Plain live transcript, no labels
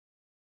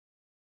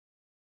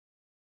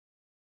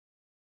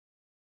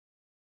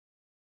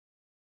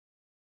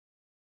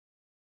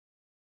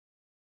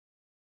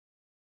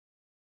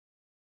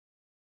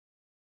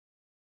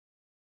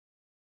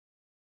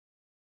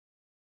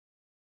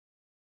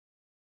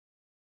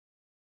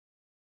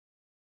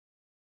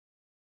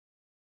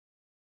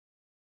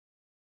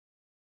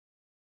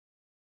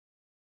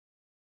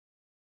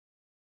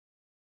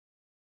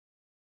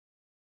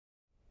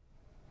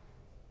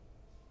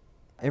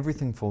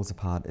Everything Falls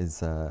Apart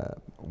is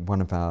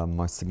one of our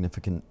most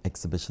significant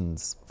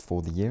exhibitions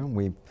for the year.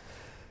 We've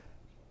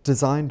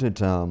designed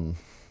it, or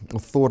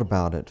thought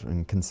about it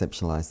and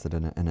conceptualized it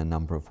in a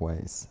number of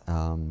ways.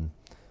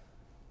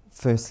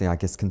 Firstly, I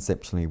guess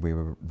conceptually we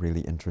were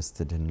really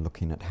interested in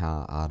looking at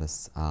how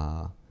artists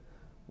are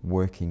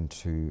working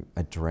to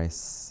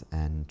address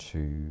and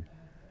to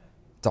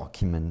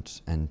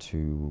document and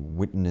to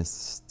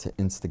witness, to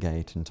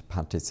instigate and to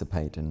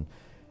participate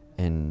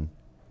in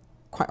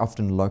quite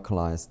often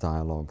localized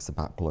dialogues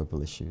about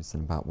global issues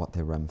and about what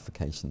their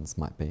ramifications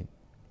might be.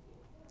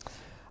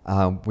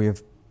 We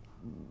have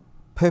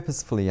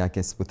purposefully, I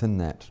guess, within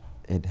that,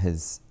 it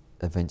has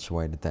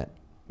eventuated that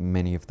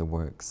many of the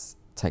works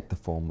take the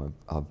form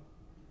of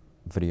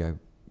video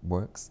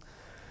works,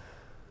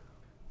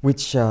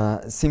 which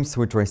seems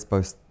to address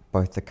both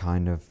the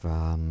kind of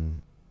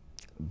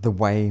the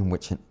way in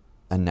which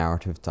a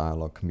narrative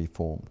dialogue can be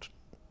formed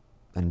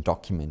and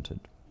documented,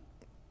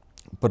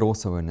 but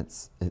also in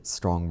its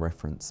strong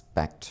reference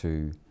back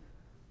to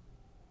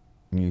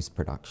news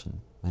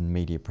production and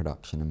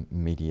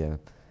media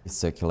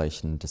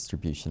circulation and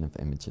distribution of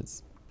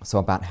images. So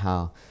about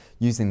how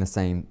the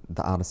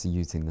artists are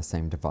using the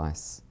same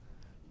device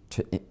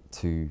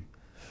to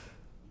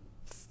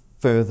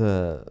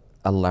further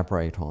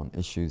elaborate on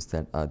issues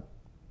that are,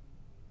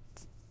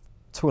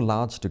 to a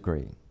large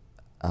degree,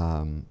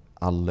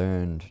 are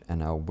learned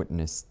and are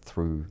witnessed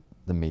through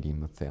the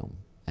medium of film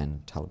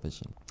and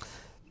television.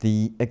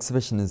 The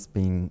exhibition has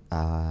been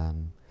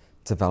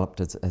developed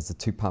as a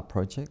two-part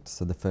project.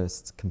 So the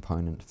first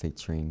component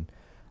featuring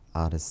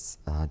artists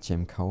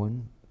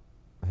Cohen,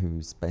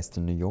 who's based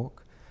in New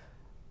York,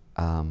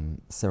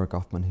 Sarah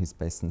Goffman, who's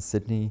based in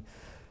Sydney,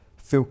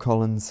 Phil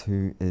Collins,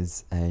 who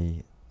is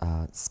a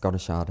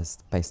Scottish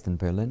artist based in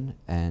Berlin,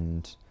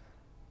 and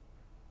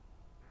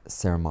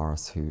Sarah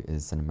Morris, who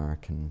is an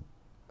American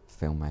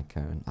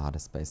filmmaker and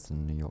artist based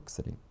in New York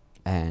City.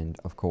 And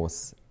of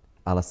course,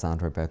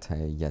 Alessandro,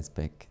 Balteo,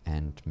 Yazbeck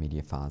and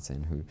Media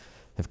Farzin, who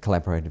have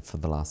collaborated for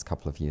the last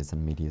couple of years,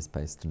 and Media is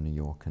based in New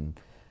York, and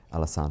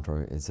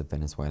Alessandro is a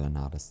Venezuelan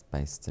artist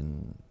based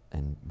in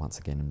once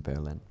again in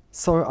Berlin.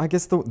 So I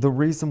guess the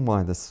reason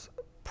why this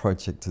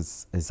project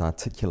is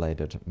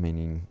articulated,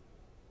 meaning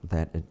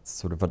that it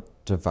sort of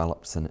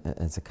develops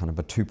as a kind of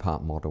a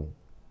two-part model,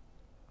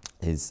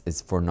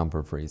 is for a number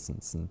of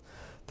reasons. And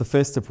the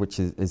first of which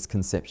is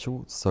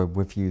conceptual. So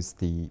we've used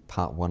the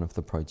part one of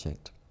the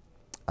project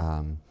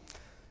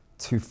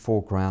to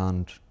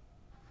foreground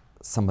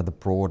some of the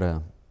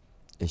broader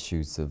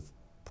issues of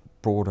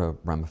broader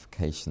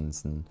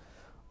ramifications and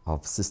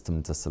of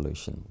system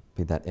dissolution,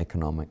 be that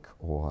economic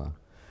or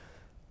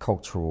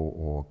cultural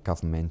or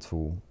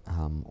governmental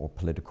or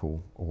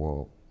political,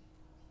 or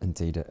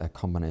indeed a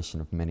combination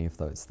of many of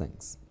those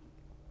things.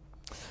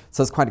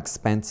 So it's quite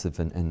expansive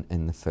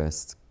in the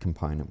first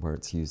component, where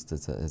it's used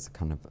as a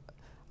kind of,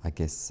 I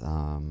guess,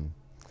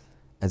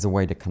 as a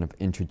way to kind of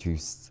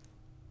introduce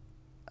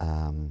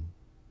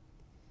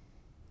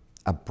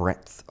a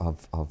breadth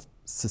of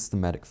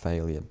systematic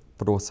failure,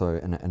 but also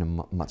in a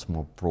much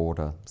more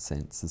broader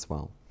sense as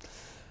well.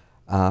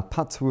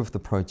 Part two of the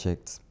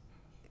project,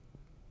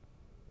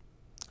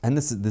 and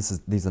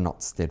these are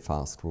not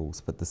steadfast rules,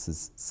 but this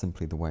is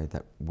simply the way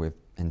that we've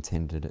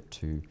intended it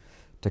to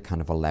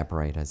kind of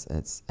elaborate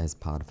as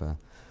part of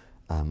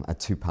a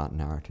two-part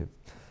narrative.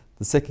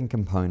 The second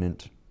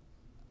component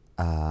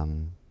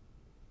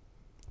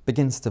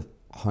begins to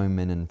home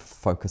in and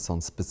focus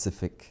on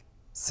specific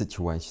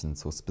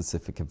situations or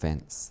specific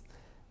events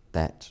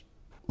that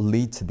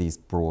lead to these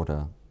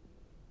broader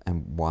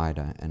and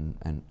wider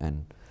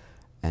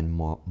and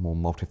more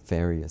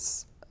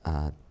multifarious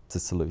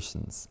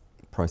dissolutions,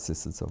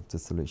 processes of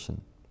dissolution,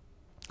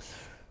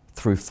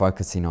 through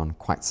focusing on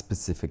quite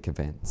specific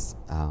events.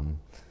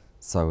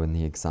 So in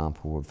the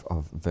example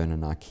of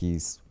Vernon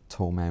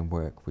Tall Man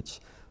work, which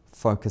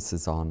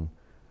focuses on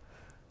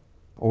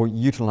or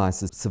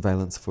utilizes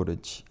surveillance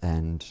footage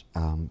and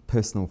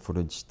personal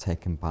footage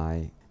taken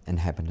by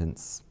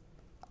inhabitants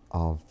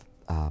of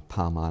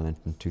Palm Island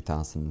in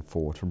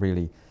 2004 to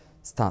really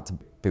start to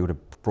build a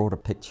broader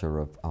picture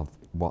of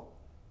what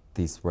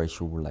these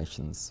racial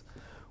relations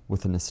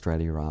within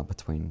Australia are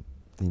between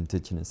the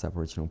Indigenous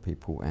Aboriginal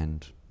people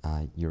and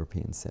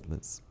European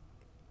settlers.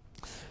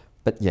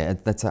 But yeah,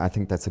 I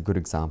think that's a good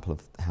example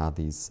of how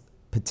these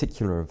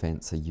particular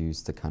events are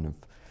used to kind of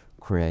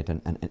create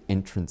an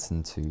entrance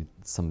into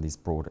some of these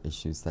broader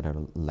issues that are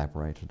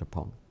elaborated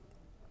upon.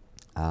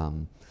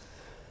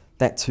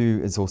 That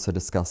too is also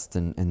discussed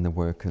in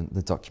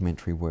the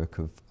documentary work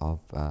of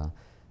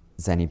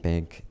Zanny,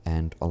 Begg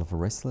and Oliver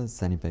Ressler.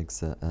 Zanny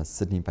Begg's a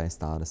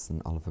Sydney-based artist,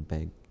 and Oliver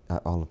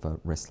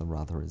Ressler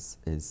rather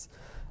is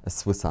a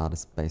Swiss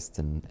artist based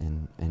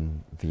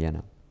in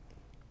Vienna.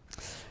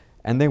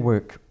 And their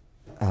work,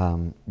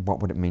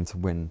 What Would It Mean to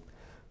Win,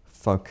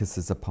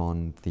 focuses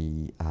upon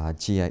the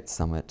G8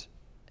 summit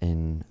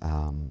in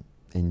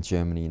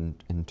Germany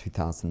in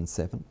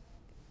 2007.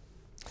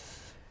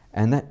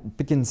 And that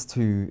begins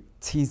to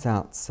tease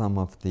out some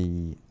of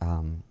the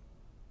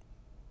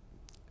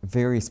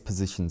various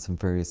positions and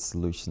various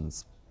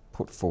solutions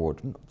put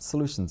forward.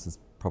 Solutions is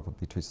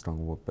probably too strong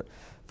a word, but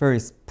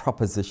various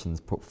propositions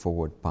put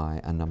forward by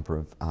a number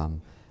of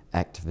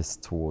activists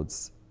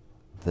towards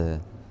the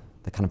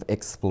kind of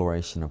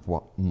exploration of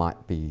what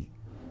might be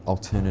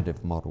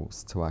alternative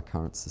models to our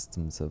current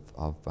systems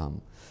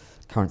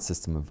current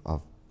system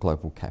of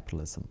global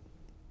capitalism.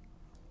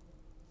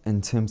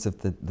 In terms of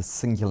the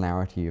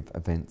singularity of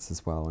events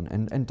as well,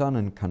 and done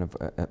in kind of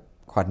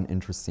quite an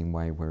interesting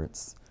way, where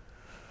it's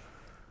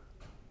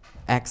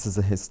acts as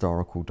a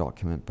historical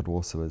document, but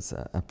also as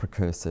a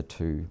precursor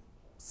to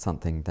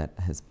something that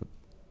has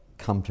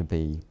come to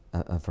be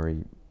a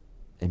very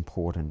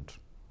important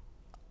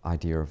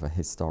idea of a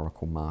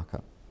historical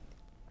marker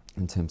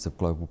in terms of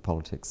global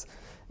politics,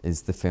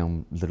 is the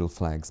film Little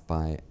Flags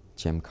by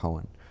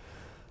Cohen.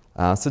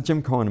 So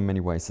Jim Cohen in many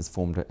ways has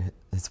formed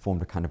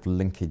a kind of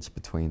linkage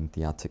between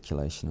the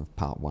articulation of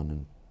part one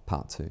and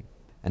part two.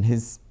 And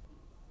his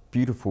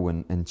beautiful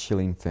and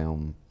chilling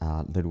film,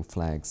 Little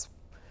Flags,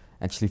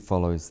 actually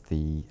follows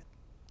the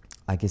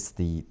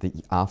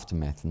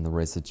aftermath and the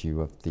residue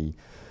of the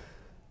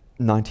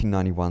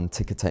 1991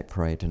 ticker tape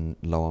parade in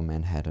Lower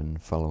Manhattan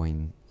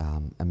following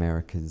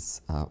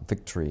America's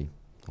victory,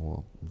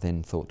 or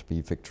then thought to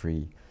be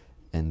victory,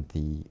 in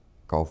the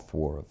Gulf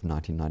War of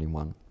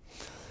 1991.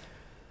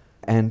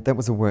 And that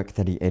was a work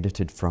that he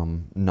edited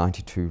from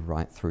 92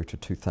 right through to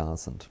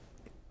 2000.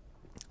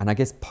 And I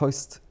guess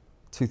post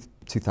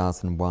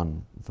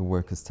 2001, the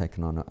work has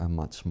taken on a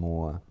much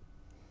more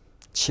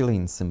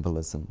chilling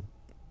symbolism,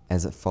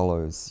 as it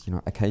follows,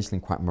 occasionally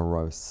quite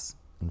morose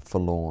and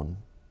forlorn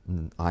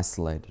and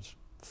isolated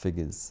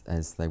figures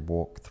as they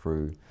walk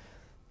through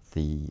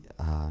the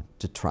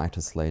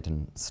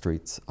detritus-laden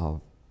streets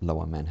of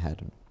Lower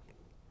Manhattan.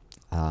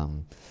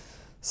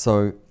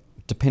 So,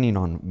 depending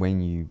on when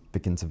you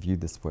begin to view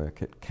this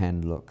work, it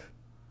can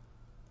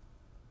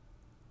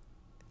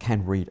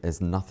read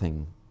as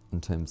nothing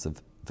in terms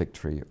of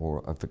victory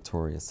or a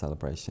victorious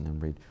celebration,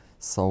 and read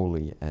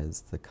solely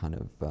as the kind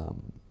of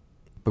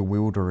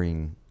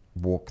bewildering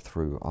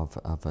walkthrough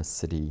of a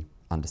city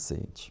under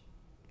siege.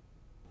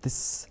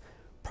 This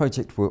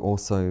project, we're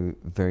also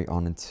very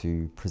honoured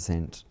to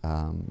present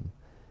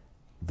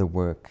the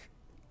work,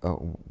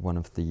 one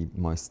of the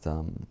most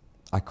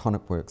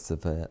iconic works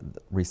of a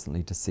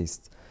recently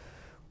deceased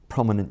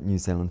prominent New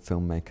Zealand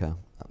filmmaker,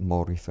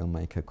 Māori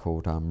filmmaker,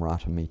 called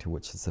Merata,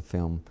 which is a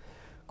film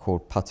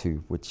called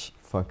Patu, which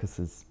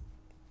focuses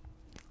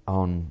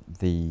on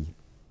the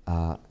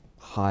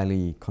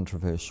highly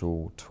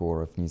controversial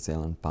tour of New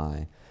Zealand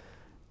by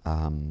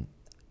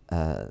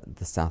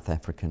the South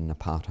African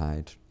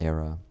apartheid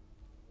era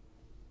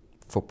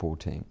football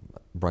team,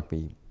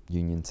 rugby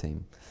union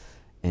team,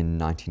 in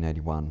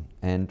 1981.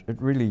 And it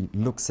really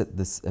looks at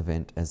this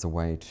event as a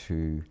way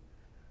to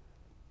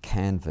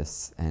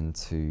canvass and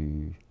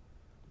to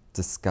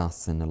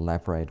discuss and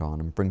elaborate on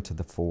and bring to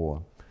the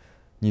fore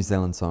New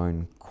Zealand's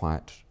own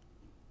quite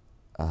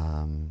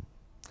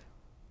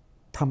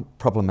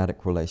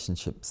problematic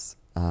relationships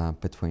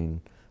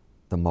between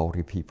the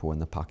Māori people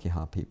and the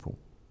Pākehā people.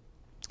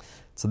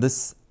 So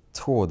this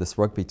tour, this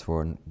rugby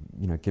tour, and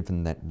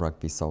given that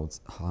rugby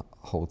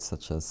holds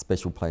such a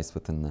special place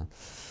within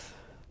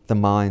the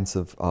minds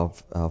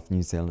of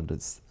New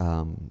Zealanders,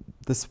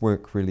 this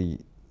work really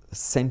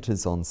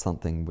centres on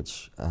something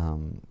which,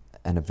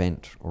 an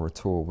event or a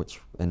tour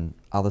which in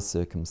other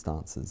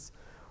circumstances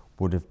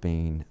would have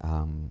been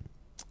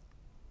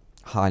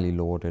highly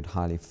lauded,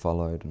 highly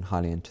followed and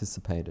highly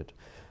anticipated.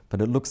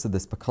 But it looks at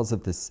this, because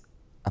of this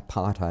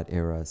apartheid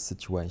era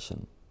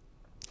situation,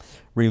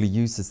 really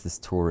uses this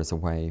tour as a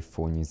way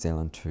for New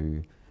Zealand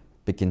to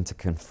begin to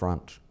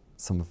confront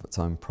some of its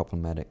own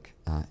problematic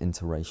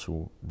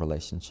interracial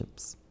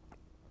relationships.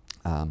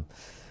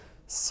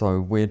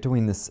 So we're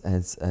doing this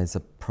as a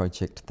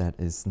project that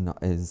is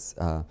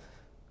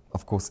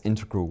of course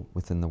integral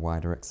within the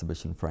wider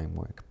exhibition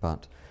framework,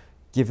 but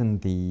given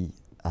the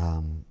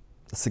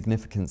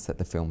significance that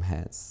the film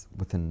has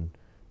within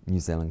New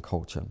Zealand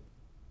culture,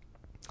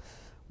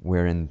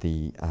 wherein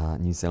the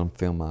New Zealand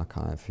Film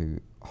Archive, who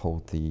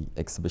hold the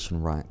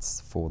exhibition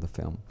rights for the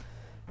film,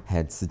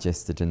 had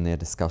suggested in their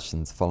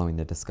discussions, following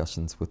their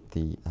discussions with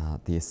the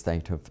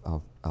estate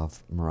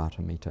of Merata,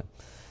 Mita,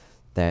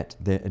 that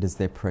it is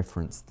their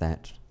preference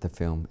that the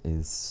film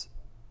is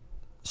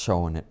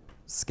shown at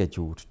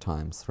scheduled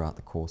times throughout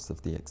the course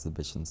of the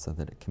exhibition, so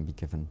that it can be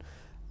given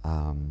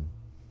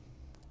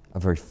a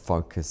very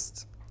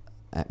focused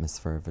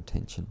atmosphere of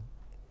attention.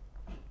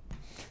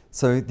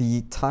 So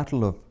the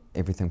title of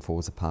Everything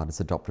Falls Apart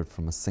is adopted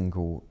from a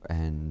single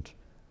and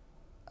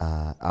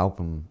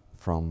album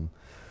from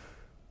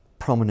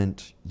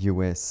prominent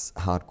US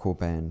hardcore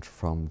band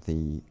from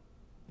the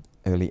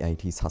early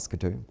 80s, Husker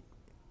Du.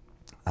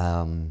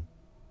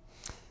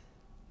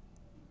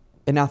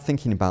 In our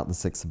thinking about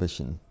this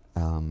exhibition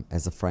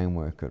as a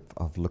framework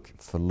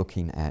for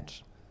looking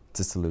at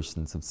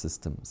dissolutions of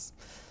systems,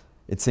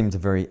 it seemed a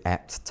very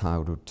apt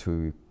title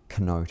to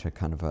connote a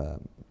kind of a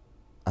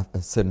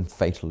certain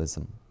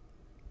fatalism,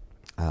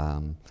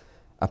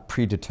 a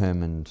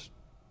predetermined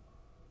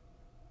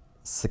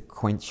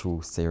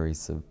sequential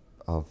series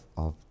of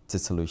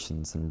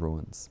dissolutions and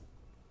ruins.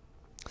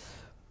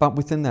 But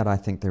within that, I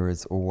think there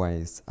is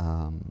always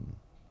a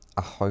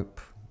hope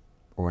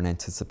or an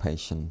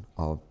anticipation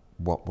of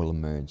what will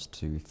emerge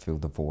to fill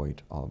the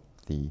void of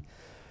the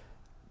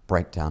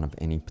breakdown of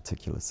any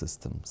particular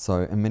system.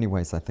 So in many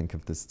ways, I think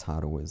of this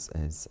title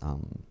as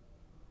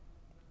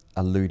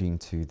alluding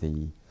to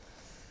the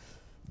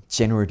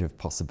generative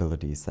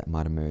possibilities that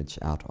might emerge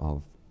out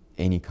of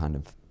any kind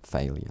of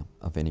failure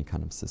of any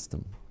kind of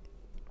system.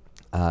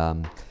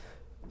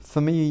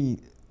 For me,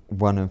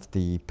 one of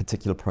the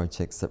particular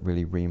projects that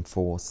really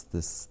reinforced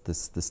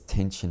this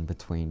tension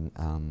between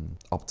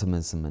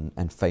optimism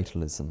and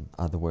fatalism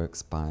are the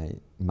works by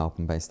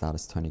Melbourne-based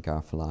artist Tony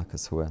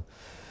Garifalakis, who are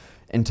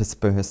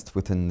interspersed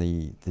within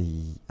the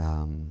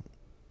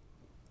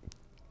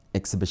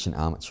exhibition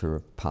Armature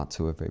of Part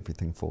 2 of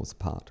Everything Falls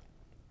Apart.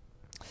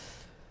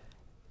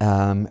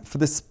 For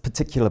this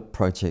particular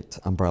project,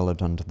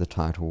 umbrellaed under the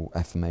title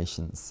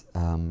Affirmations,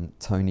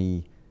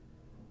 Tony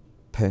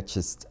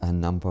purchased a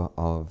number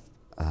of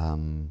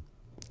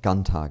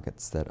gun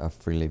targets that are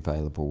freely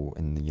available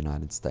in the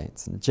United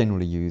States and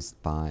generally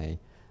used by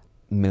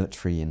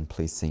military and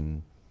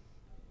policing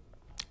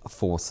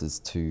forces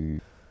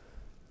to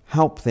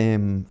help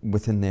them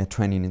within their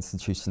training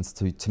institutions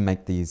to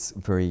make these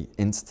very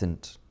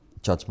instant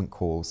judgment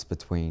calls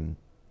between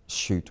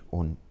shoot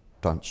or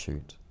don't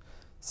shoot.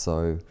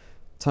 So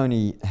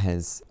Tony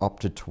has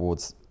opted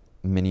towards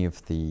many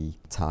of the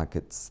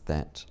targets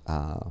that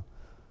are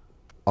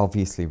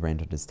obviously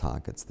rendered as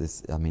targets.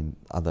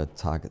 Other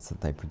targets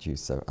that they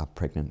produce are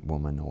pregnant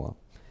women or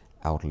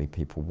elderly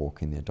people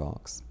walking their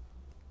dogs.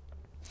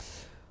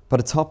 But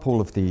atop all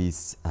of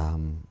these,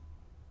 in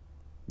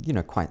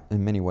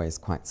many ways,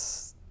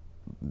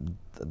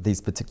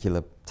 these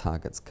particular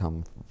targets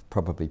come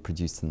probably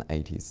produced in the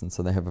 80s, and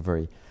so they have a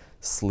very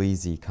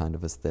sleazy kind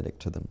of aesthetic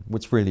to them,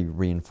 which really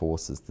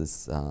reinforces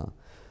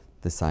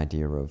this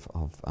idea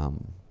of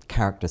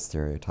character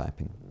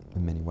stereotyping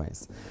in many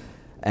ways.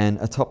 And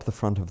atop the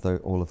front of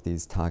all of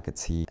these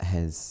targets, he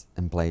has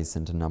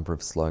emblazoned a number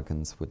of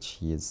slogans which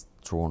he has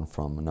drawn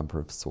from a number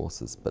of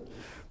sources, but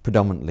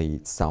predominantly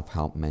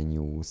self-help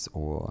manuals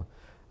or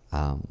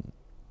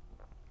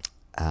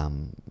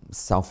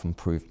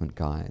self-improvement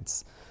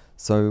guides.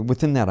 So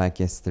within that, I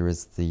guess there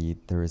is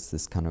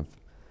this kind of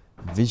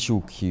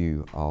visual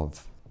cue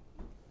of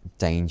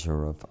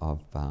danger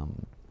of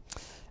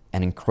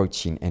an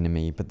encroaching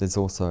enemy, but there's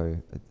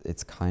also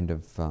it's kind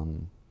of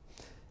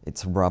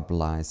its rub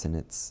lies in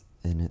its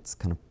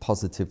kind of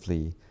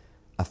positively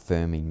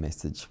affirming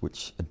message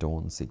which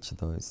adorns each of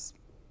those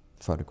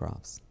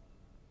photographs.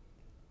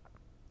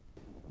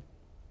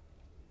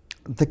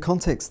 The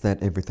context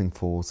that Everything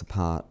Falls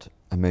Apart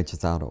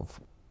emerges out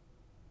of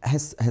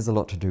has a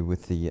lot to do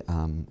with the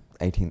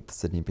 18th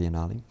Sydney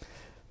Biennale.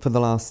 For the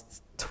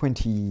last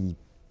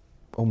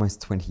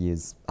almost 20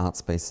 years,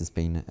 Artspace has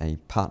been a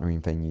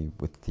partnering venue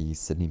with the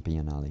Sydney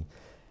Biennale.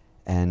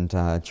 And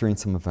during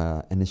some of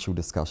our initial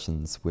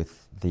discussions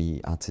with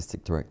the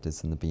artistic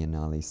directors and the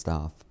Biennale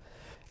staff,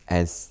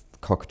 as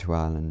Cockatoo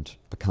Island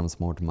becomes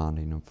more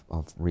demanding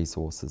of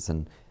resources,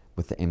 and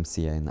with the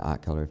MCA and the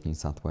Art Gallery of New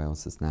South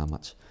Wales is now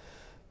much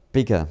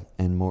bigger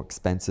and more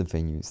expansive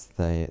venues,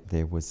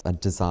 there was a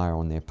desire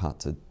on their part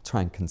to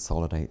try and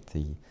consolidate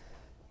the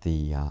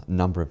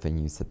number of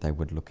venues that they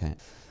would look at.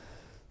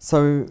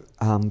 So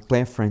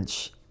Blair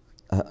French,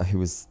 who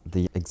was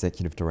the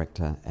executive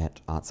director at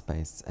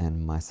Artspace,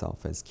 and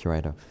myself as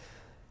curator,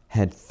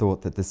 had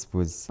thought that this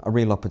was a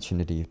real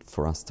opportunity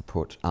for us to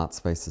put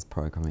Artspace's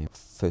programming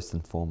first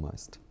and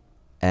foremost.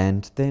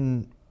 And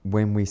then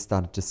when we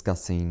started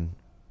discussing,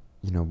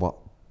 what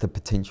the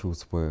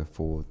potentials were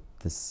for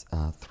this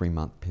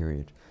 3-month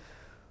period,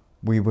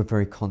 we were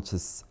very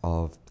conscious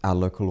of our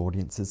local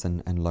audiences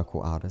and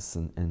local artists,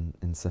 and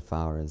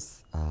insofar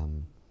as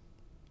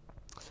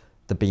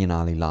the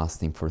Biennale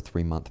lasting for a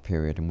 3-month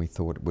period, and we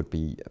thought it would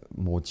be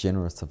more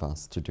generous of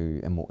us to do,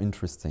 and more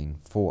interesting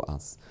for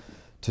us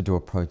to do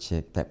a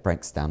project that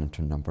breaks down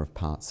into a number of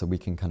parts, so we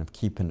can kind of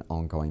keep an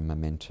ongoing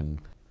momentum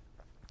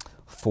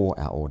for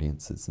our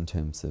audiences in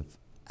terms of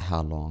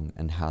how long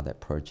and how that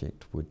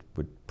project would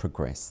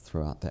progress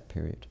throughout that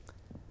period.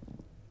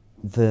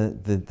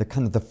 The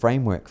kind of the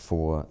framework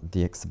for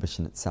the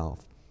exhibition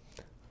itself,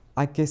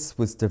 I guess,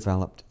 was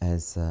developed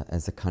as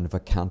a kind of a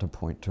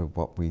counterpoint to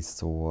what we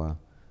saw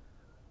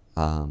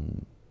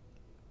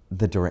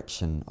the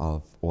direction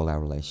of all our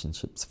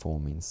relationships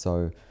forming.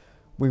 So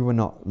we were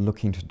not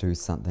looking to do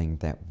something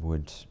that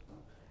would,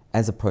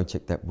 as a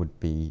project that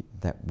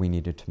we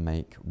needed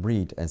to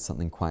read as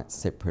something quite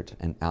separate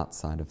and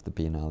outside of the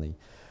Biennale.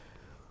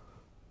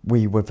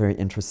 We were very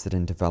interested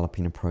in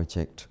developing a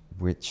project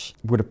which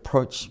would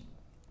approach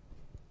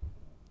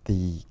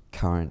the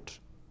current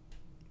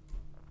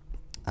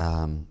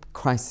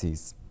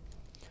crises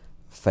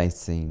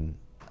facing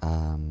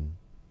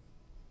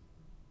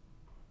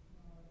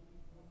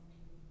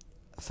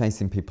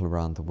people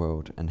around the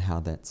world, and how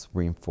that's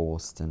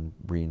reinforced and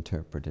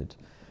reinterpreted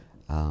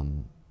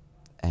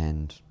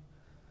and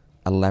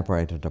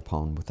elaborated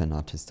upon within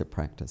artistic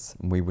practice.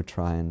 And we would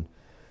try and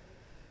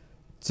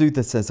do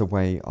this as a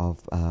way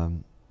of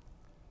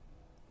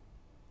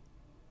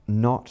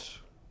not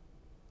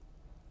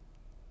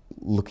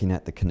looking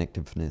at the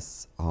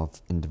connectiveness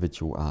of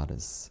individual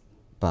artists,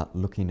 but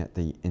looking at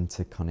the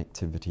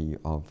interconnectivity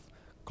of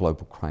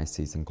global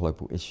crises and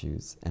global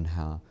issues, and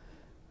how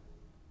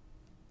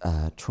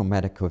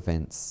traumatic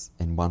events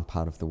in one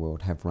part of the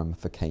world have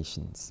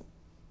ramifications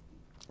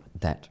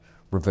that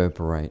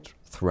reverberate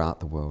throughout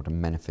the world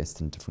and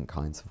manifest in different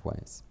kinds of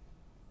ways.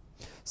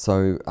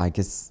 So I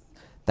guess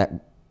that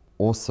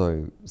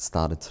also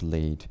started to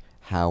lead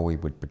how we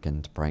would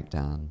begin to break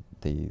down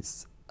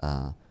these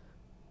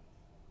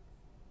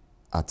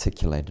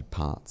articulated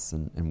parts,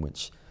 in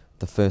which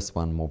the first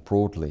one more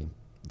broadly,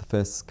 the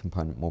first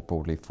component more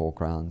broadly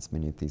foregrounds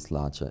many of these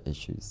larger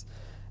issues,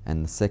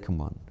 and the second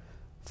one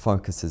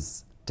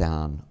focuses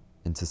down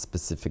into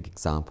specific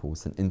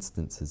examples and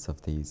instances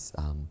of these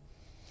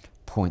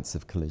points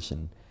of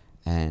collision,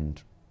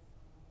 and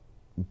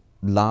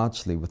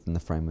largely within the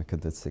framework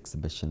of this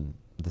exhibition,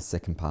 the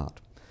second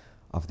part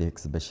of the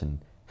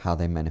exhibition, how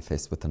they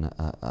manifest within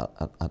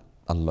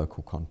a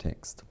local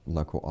context,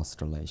 local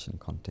Australasian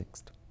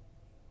context.